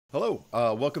Hello,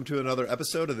 welcome to another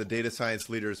episode of the Data Science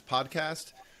Leaders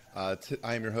Podcast. I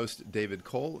am your host, David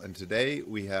Cole, and today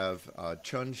we have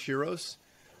Chun Schiros.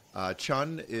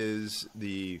 Chun is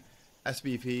the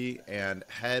SVP and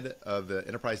head of the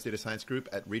Enterprise Data Science Group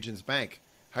at Regions Bank.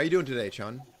 How are you doing today,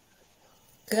 Chun?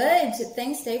 Good.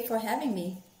 Thanks, Dave, for having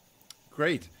me.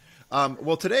 Great.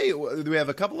 Well, today we have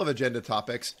a couple of agenda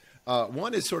topics.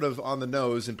 One is sort of on the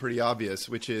nose and pretty obvious,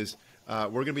 which is we're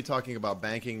going to be talking about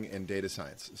banking and data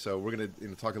science. So we're going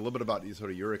to talk a little bit about sort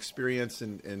of your experience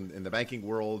in the banking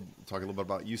world, talk a little bit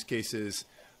about use cases,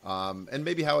 and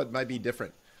maybe how it might be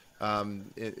different.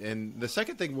 And the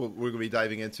second thing we're going to be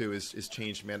diving into is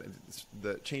change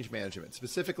management,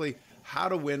 specifically how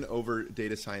to win over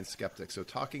data science skeptics. So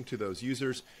talking to those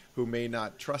users who may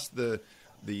not trust the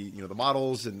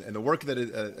models and the work that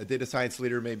a data science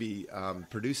leader may be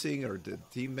producing or the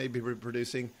team may be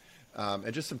producing.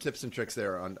 And just some tips and tricks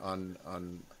there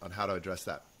on how to address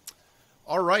that.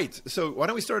 All right, so why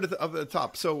don't we start at the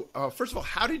top? So first of all,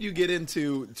 how did you get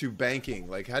into banking?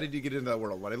 Like, how did you get into that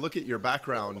world? When I look at your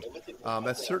background,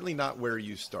 that's certainly not where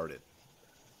you started.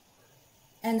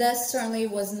 And that certainly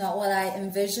was not what I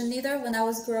envisioned either when I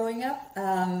was growing up.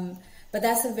 But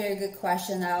that's a very good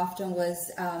question. I often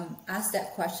was asked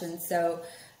that question. So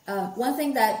one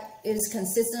thing that is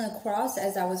consistent across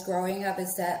as I was growing up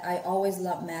is that I always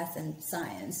loved math and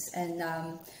science. And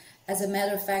as a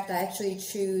matter of fact, I actually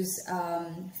choose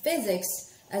physics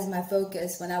as my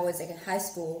focus when I was in high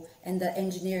school and the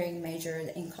engineering major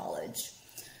in college.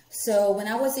 So when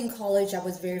I was in college, I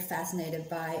was very fascinated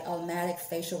by automatic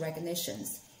facial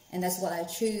recognitions. And that's what I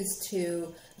choose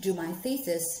to do my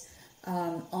thesis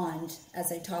on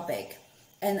as a topic.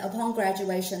 And upon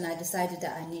graduation, I decided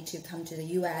that I need to come to the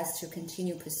US to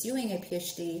continue pursuing a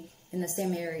PhD in the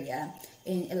same area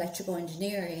in electrical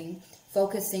engineering,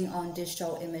 focusing on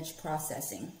digital image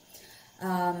processing.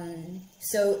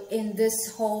 So in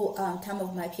this whole time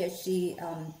of my PhD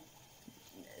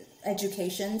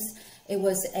educations, it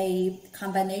was a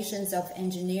combination of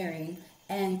engineering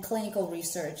and clinical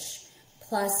research,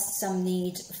 plus some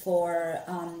need for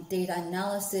data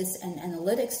analysis and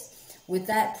analytics. With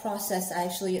that process, I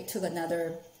actually took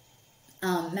another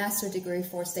master degree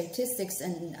for statistics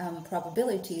and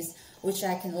probabilities, which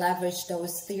I can leverage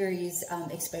those theories,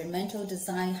 experimental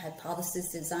design,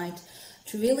 hypothesis design,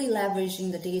 to really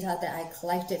leveraging the data that I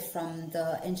collected from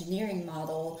the engineering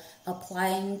model,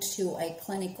 applying to a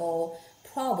clinical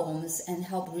problems and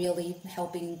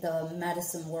helping the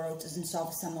medicine world to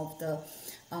solve some of the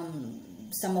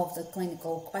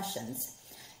clinical questions.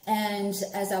 And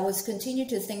as I was continuing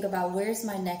to think about where's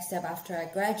my next step after I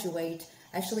graduate,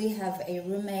 I actually have a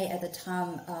roommate at the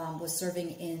time was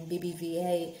serving in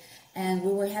BBVA, and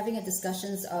we were having a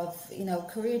discussions of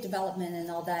career development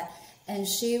and all that. And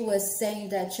she was saying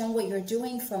that, Chun, what you're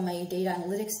doing from a data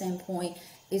analytics standpoint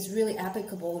is really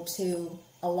applicable to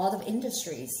a lot of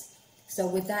industries. So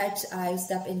with that, I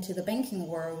stepped into the banking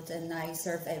world and I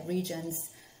served at Regions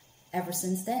ever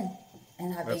since then,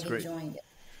 and have been enjoying it.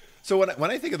 So when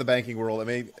I think of the banking world, I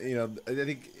mean, I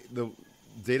think the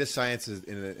data science is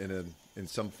in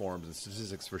some forms, and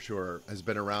statistics for sure, has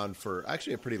been around for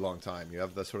actually a pretty long time. You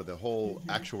have the whole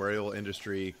actuarial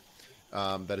industry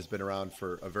that has been around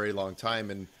for a very long time.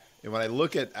 And when I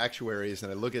look at actuaries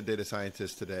and I look at data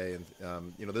scientists today, and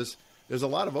there's a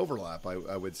lot of overlap,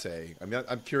 I would say. I mean,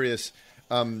 I'm curious,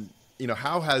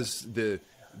 how has the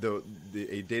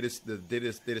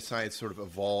data science sort of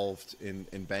evolved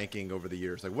in banking over the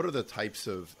years? Like, what are the types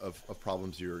of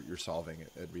problems you're solving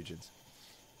at Regions?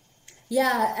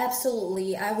 Yeah,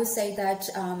 absolutely. I would say that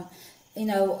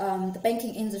the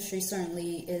banking industry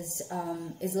certainly is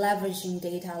leveraging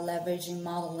data, leveraging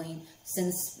modeling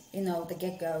since the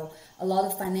get-go. A lot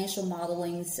of financial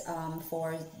modelings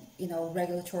for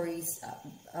regulatory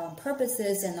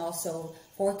purposes, and also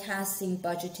forecasting,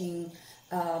 budgeting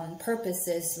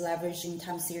purposes, leveraging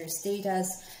time series data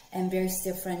and various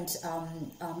different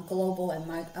global and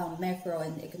macro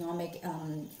and economic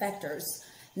factors.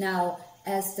 Now,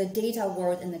 as the data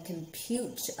world and the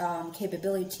compute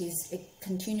capabilities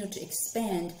continue to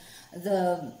expand,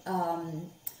 the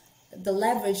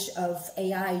leverage of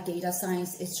AI data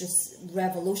science is just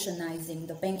revolutionizing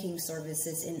the banking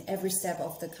services in every step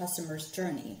of the customer's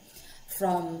journey,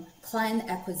 from client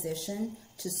acquisition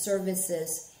to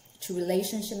services to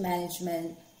relationship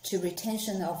management to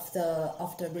retention of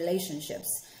the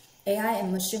relationships. AI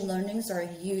and machine learnings are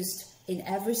used in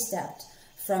every step,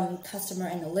 from customer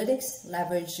analytics,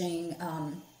 leveraging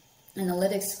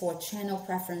analytics for channel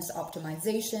preference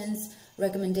optimizations,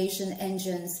 recommendation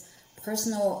engines,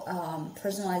 personalized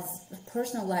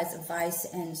advice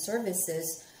and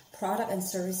services, product and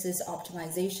services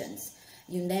optimizations,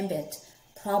 you name it,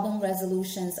 problem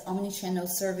resolutions, omnichannel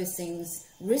servicings,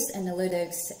 risk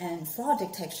analytics, and fraud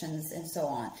detections, and so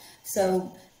on.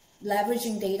 So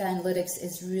leveraging data analytics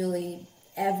is really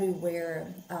everywhere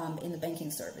in the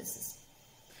banking services.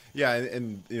 Yeah,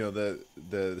 and you know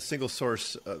the single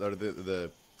source or the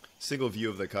single view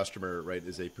of the customer, right,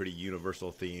 is a pretty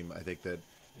universal theme. I think that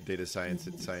data science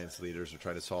and science leaders are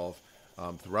trying to solve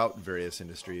throughout various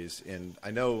industries. And I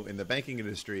know in the banking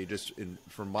industry,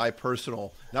 from my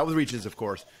personal, not with Regions, of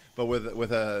course, but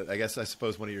with I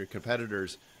suppose one of your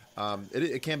competitors,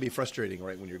 it can be frustrating,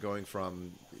 right, when you're going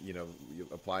from, you know,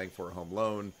 applying for a home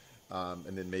loan,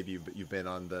 and then maybe you've been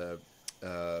on the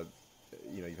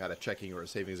you know, you've had a checking or a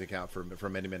savings account for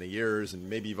many, many years, and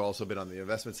maybe you've also been on the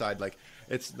investment side. Like,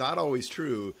 it's not always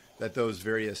true that those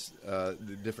various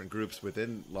different groups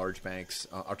within large banks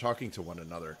are talking to one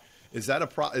another. Is that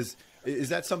is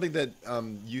that something that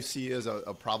you see as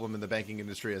a problem in the banking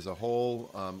industry as a whole,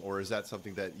 or is that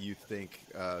something that you think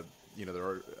you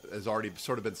know, has already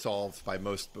sort of been solved by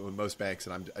most banks,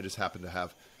 and I just happen to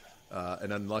have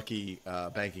an unlucky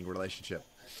banking relationship?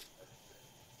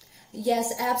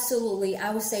 Yes, absolutely.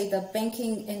 I would say the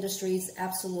banking industry is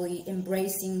absolutely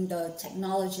embracing the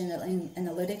technology and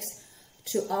analytics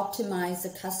to optimize the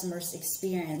customer's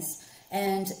experience.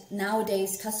 And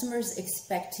nowadays, customers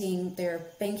expecting their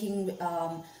banking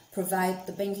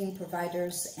banking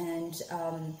providers and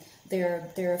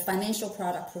their financial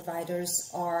product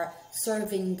providers are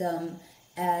serving them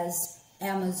as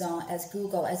Amazon, as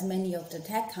Google, as many of the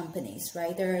tech companies,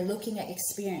 right? They're looking at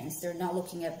experience. They're not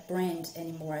looking at brand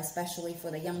anymore, especially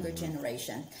for the younger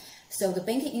generation. So the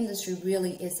banking industry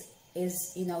really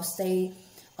is you know, stay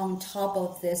on top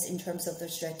of this in terms of the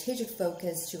strategic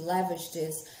focus to leverage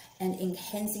this and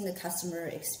enhancing the customer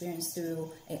experience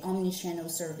through an omni-channel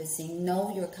servicing,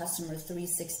 know your customer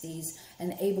 360s,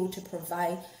 and able to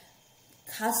provide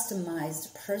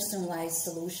customized, personalized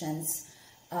solutions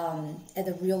at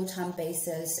a real-time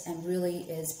basis, and really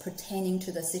is pertaining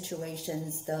to the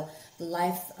situations, the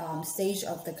life stage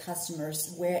of the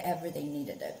customers, wherever they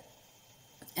needed it.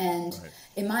 And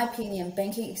in my opinion,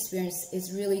 banking experience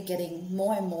is really getting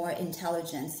more and more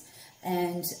intelligent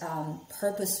and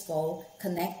purposeful,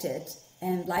 connected,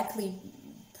 and likely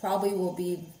probably will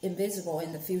be invisible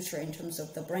in the future in terms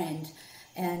of the brand.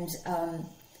 And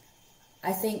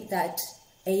I think that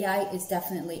AI is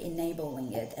definitely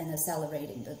enabling it and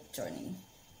accelerating the journey.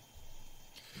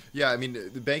 Yeah, I mean,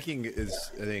 the banking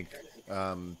is, I think,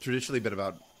 traditionally been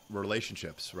about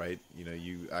relationships, right? You know,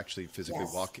 you actually physically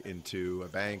walk into a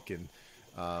bank, and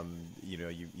you know,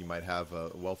 you might have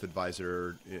a wealth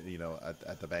advisor, you know,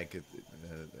 at the bank.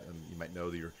 You might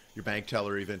know your bank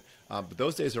teller even, but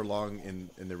those days are long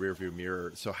in the rearview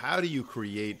mirror. So how do you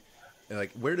create,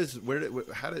 like, where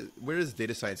does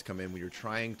data science come in when you're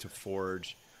trying to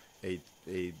forge a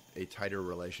tighter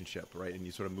relationship, right? And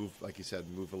you sort of move, like you said,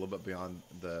 move a little bit beyond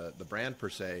the brand per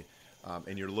se,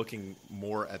 and you're looking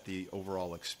more at the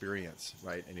overall experience,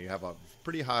 right? And you have a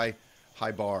pretty high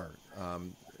bar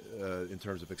in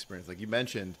terms of experience. Like you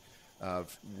mentioned,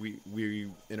 we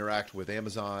interact with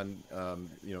Amazon,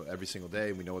 you know, every single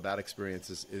day. We know what that experience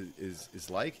is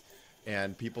like.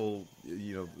 And people,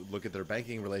 you know, look at their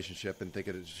banking relationship and think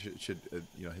it should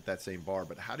you know, hit that same bar.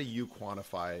 But how do you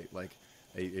quantify, like,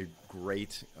 a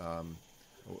great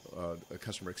a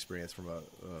customer experience from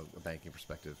a banking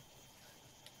perspective?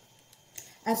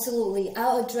 Absolutely.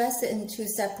 I'll address it in two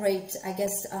separate, I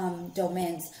guess,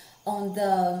 domains. On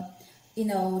the, you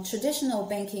know, traditional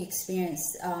banking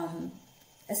experience,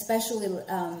 especially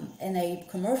in a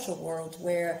commercial world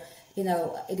where, you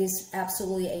know, it is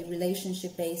absolutely a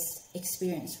relationship-based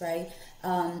experience, right?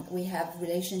 We have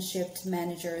relationship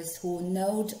managers who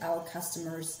know our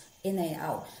customers in and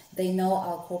out. They know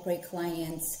our corporate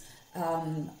clients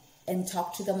and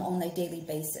talk to them on a daily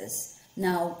basis.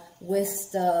 Now,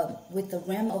 with the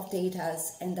realm of data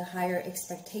and the higher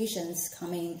expectations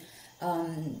coming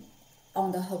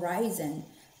on the horizon,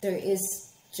 there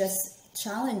is just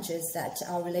challenges that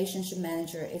our relationship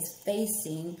manager is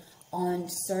facing on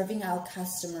serving our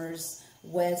customers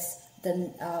with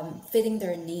the fitting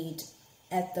their need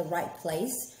at the right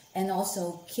place, and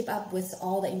also keep up with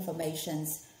all the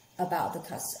informations about the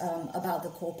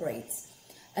corporates.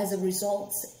 As a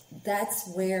result, that's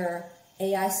where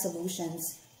AI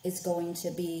solutions is going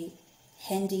to be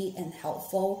handy and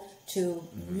helpful to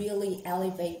really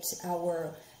elevate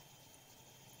our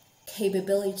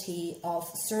capability of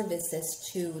services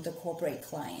to the corporate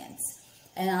clients.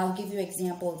 And I'll give you an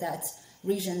example that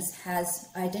Regions has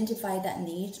identified that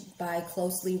need by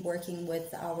closely working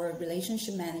with our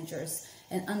relationship managers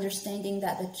and understanding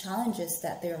that the challenges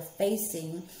that they're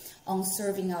facing on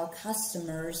serving our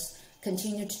customers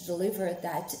continue to deliver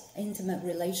that intimate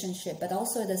relationship, but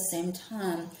also at the same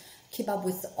time keep up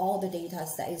with all the data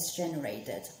that is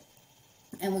generated.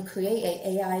 And we create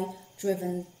an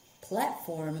AI-driven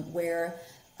platform where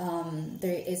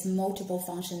there is multiple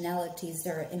functionalities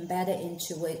that are embedded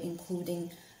into it, including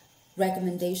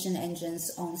recommendation engines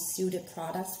on suited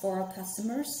products for our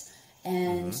customers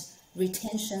and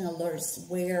retention alerts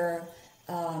where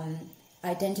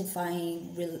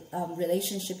identifying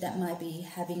relationship that might be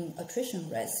having attrition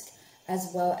risk,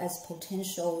 as well as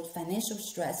potential financial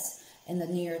stress in the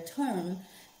near term,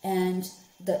 and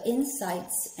the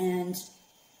insights and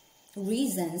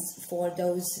reasons for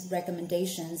those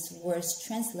recommendations was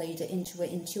translated into an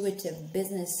intuitive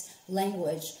business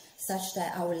language such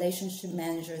that our relationship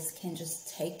managers can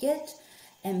just take it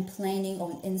and planning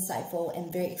on insightful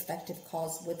and very effective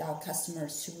calls with our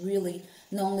customers to really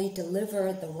not only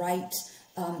deliver the right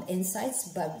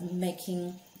insights, but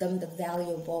making them the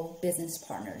valuable business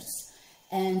partners.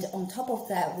 And on top of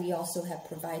that, we also have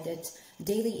provided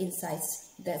daily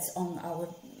insights that's on our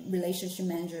relationship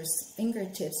managers'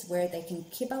 fingertips, where they can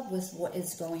keep up with what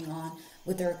is going on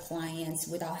with their clients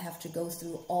without having to go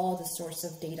through all the sorts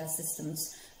of data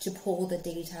systems to pull the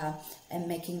data and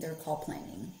making their call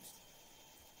planning.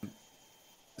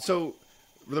 So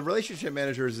the relationship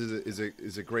managers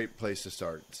is a great place to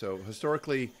start. So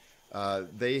historically,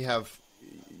 they have,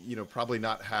 probably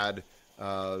not had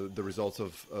the results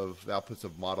of the outputs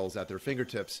of models at their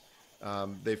fingertips.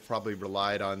 They've probably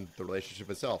relied on the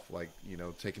relationship itself, like,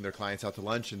 taking their clients out to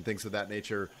lunch and things of that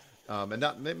nature, and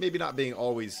maybe not being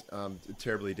always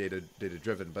terribly data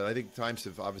driven. But I think times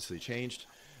have obviously changed,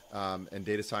 and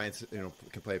data science,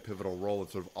 can play a pivotal role in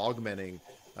sort of augmenting,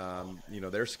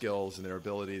 their skills and their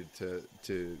ability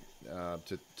to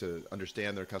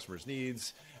understand their customers'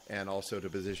 needs and also to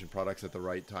position products at the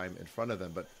right time in front of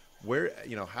them. But where,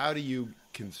 how do you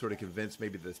sort of convince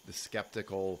maybe the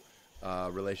skeptical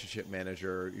relationship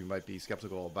manager, you might be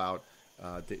skeptical about,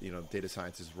 data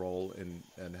science's role,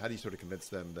 and how do you sort of convince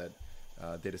them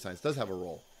that data science does have a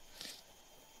role?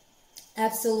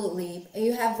 Absolutely.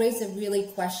 You have raised really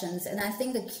questions, and I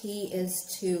think the key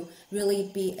is to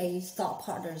really be a thought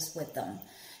partners with them.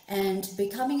 And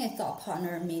becoming a thought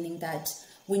partner, meaning that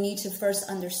we need to first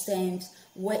understand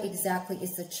what exactly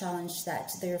is the challenge that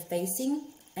they're facing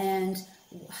and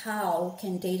how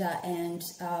can data and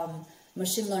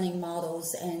machine learning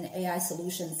models and AI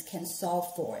solutions can solve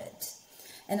for it.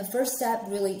 And the first step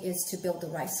really is to build the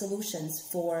right solutions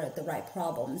for the right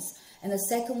problems. And the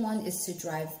second one is to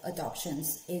drive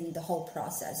adoptions in the whole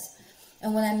process.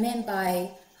 And what I meant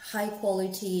by high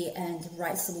quality and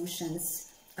right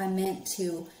solutions, I meant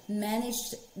to manage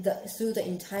through the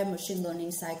entire machine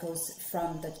learning cycles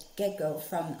from the get-go,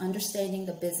 from understanding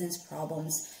the business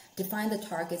problems, define the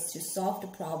targets to solve the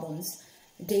problems,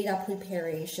 data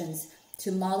preparations,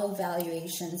 to model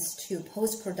valuations, to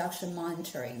post-production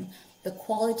monitoring. The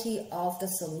quality of the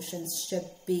solutions should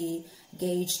be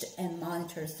gauged and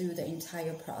monitored through the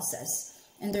entire process.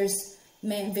 And there's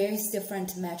various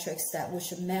different metrics that we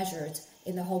should measure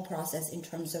in the whole process in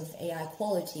terms of AI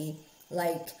quality,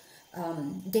 like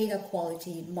data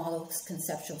quality, models,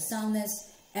 conceptual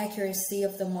soundness, accuracy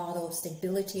of the model,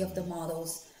 stability of the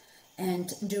models, and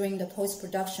during the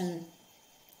post-production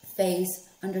phase,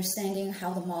 understanding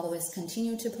how the model is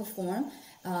continuing to perform,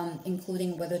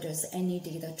 including whether there's any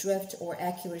data drift or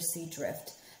accuracy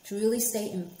drift, to really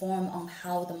stay informed on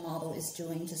how the model is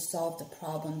doing to solve the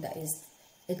problem that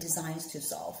it designs to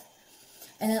solve.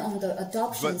 And then on the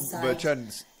adoption side... But Chun,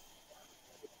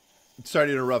 sorry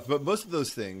to interrupt, but most of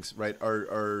those things, right,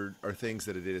 are things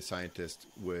that a data scientist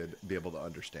would be able to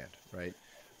understand, right?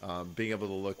 Being able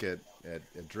to look at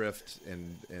drift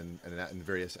and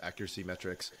various accuracy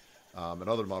metrics, and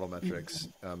other model metrics,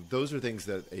 those are things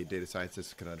that a data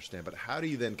scientist can understand. But how do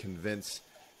you then convince,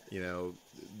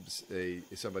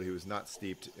 somebody who is not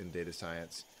steeped in data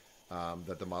science,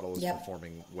 that the model is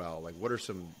performing well? Like, what are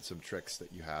some tricks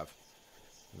that you have,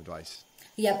 advice?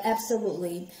 Yep,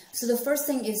 absolutely. So the first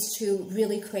thing is to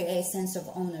really create a sense of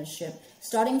ownership.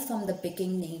 Starting from the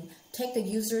beginning, take the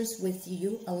users with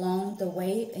you along the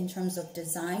way in terms of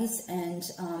designs and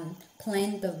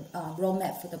plan the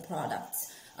roadmap for the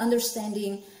products.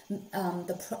 Understanding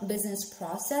the business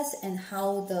process and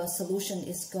how the solution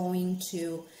is going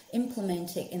to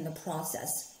implement it in the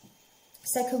process.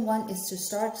 Second one is to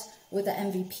start with the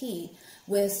MVP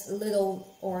with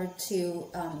little or to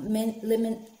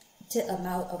limited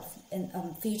amount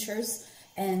of features,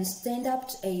 and stand up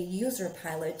a user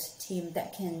pilot team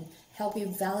that can help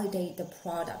you validate the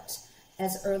product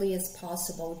as early as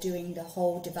possible during the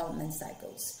whole development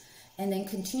cycles, and then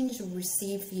continue to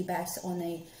receive feedbacks on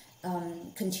a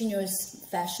continuous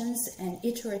fashions and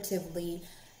iteratively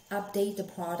update the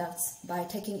products by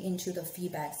taking into the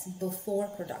feedbacks before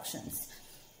productions.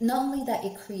 Not only that,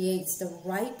 it creates the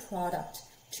right product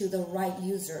to the right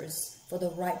users for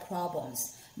the right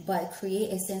problems, but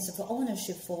create a sense of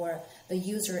ownership for the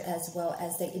user as well,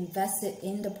 as they invested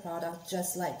in the product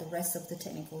just like the rest of the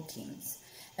technical teams.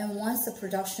 And once the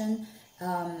production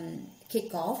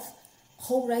kick off,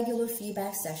 whole regular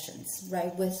feedback sessions,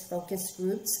 right, with focus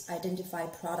groups, identify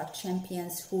product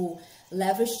champions who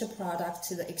leverage the product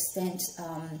to the extent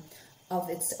of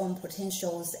its own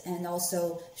potentials, and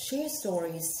also share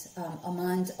stories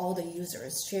among all the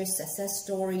users, share success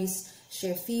stories,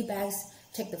 share feedbacks,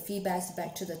 take the feedbacks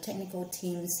back to the technical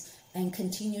teams, and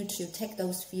continue to take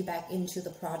those feedback into the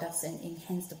products and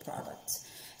enhance the products.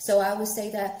 So I would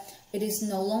say that it is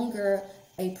no longer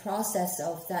a process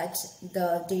of that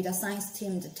the data science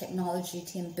team, the technology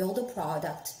team build a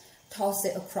product, toss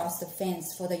it across the fence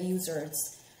for the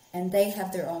users, and they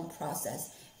have their own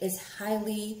process. It's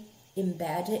highly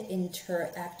embedded,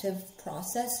 interactive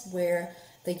process where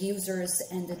the users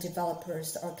and the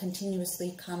developers are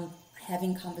continuously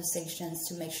having conversations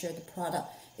to make sure the product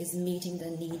is meeting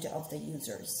the need of the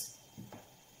users.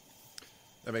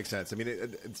 That makes sense. I mean,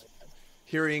 it's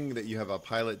hearing that you have a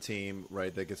pilot team,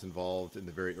 right, that gets involved in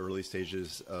the very early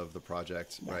stages of the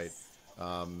project, yes, right,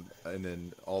 and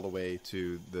then all the way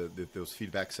to those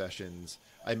feedback sessions.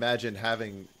 I imagine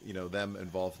having, you know, them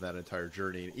involved in that entire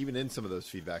journey, even in some of those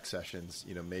feedback sessions,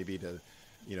 you know, maybe to,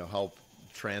 you know, help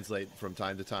translate from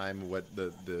time to time what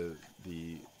the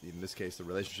in this case the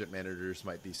relationship managers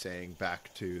might be saying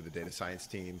back to the data science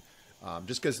team,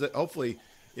 just because hopefully,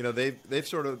 you know, they've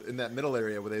sort of in that middle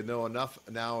area where they know enough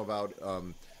now about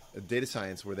data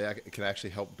science where they can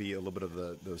actually help be a little bit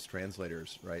of those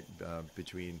translators, right,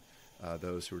 between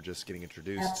those who are just getting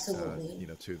introduced, you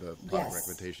know, to the product, yes,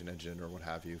 recommendation engine or what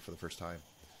have you for the first time.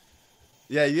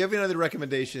 Yeah, you have any other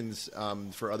recommendations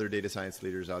for other data science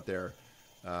leaders out there,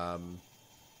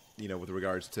 you know, with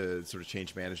regards to sort of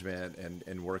change management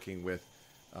and working with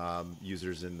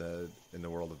users in the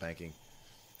world of banking?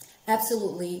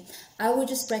 Absolutely. I would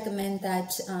just recommend that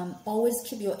always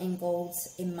keep your end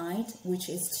goals in mind, which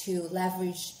is to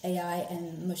leverage AI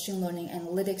and machine learning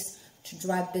analytics to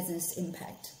drive business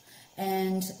impact.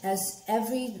 And as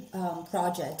every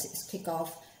project is kick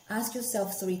off, ask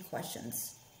yourself 3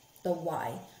 questions. The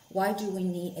why. Why do we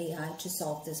need AI to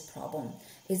solve this problem?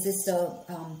 Is this the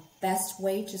best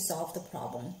way to solve the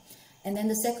problem? And then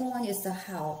the second one is the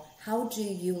how. How do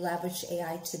you leverage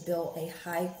AI to build a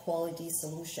high quality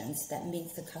solutions that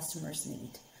meets the customer's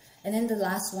need? And then the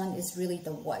last one is really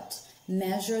the what.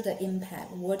 Measure the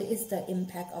impact. What is the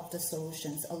impact of the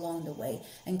solutions along the way,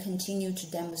 and continue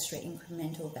to demonstrate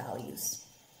incremental values.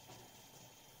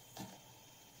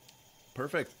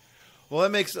 Perfect. Well, that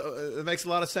makes a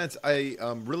lot of sense. I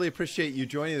really appreciate you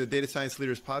joining the Data Science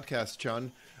Leaders Podcast,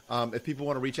 Chun. If people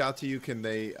want to reach out to you, can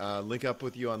they link up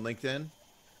with you on LinkedIn?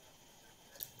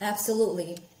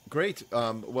 Absolutely. Great.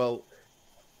 Well,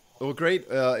 great.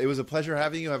 It was a pleasure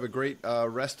having you. Have a great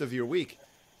rest of your week.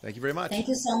 Thank you very much. Thank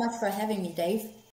you so much for having me, Dave.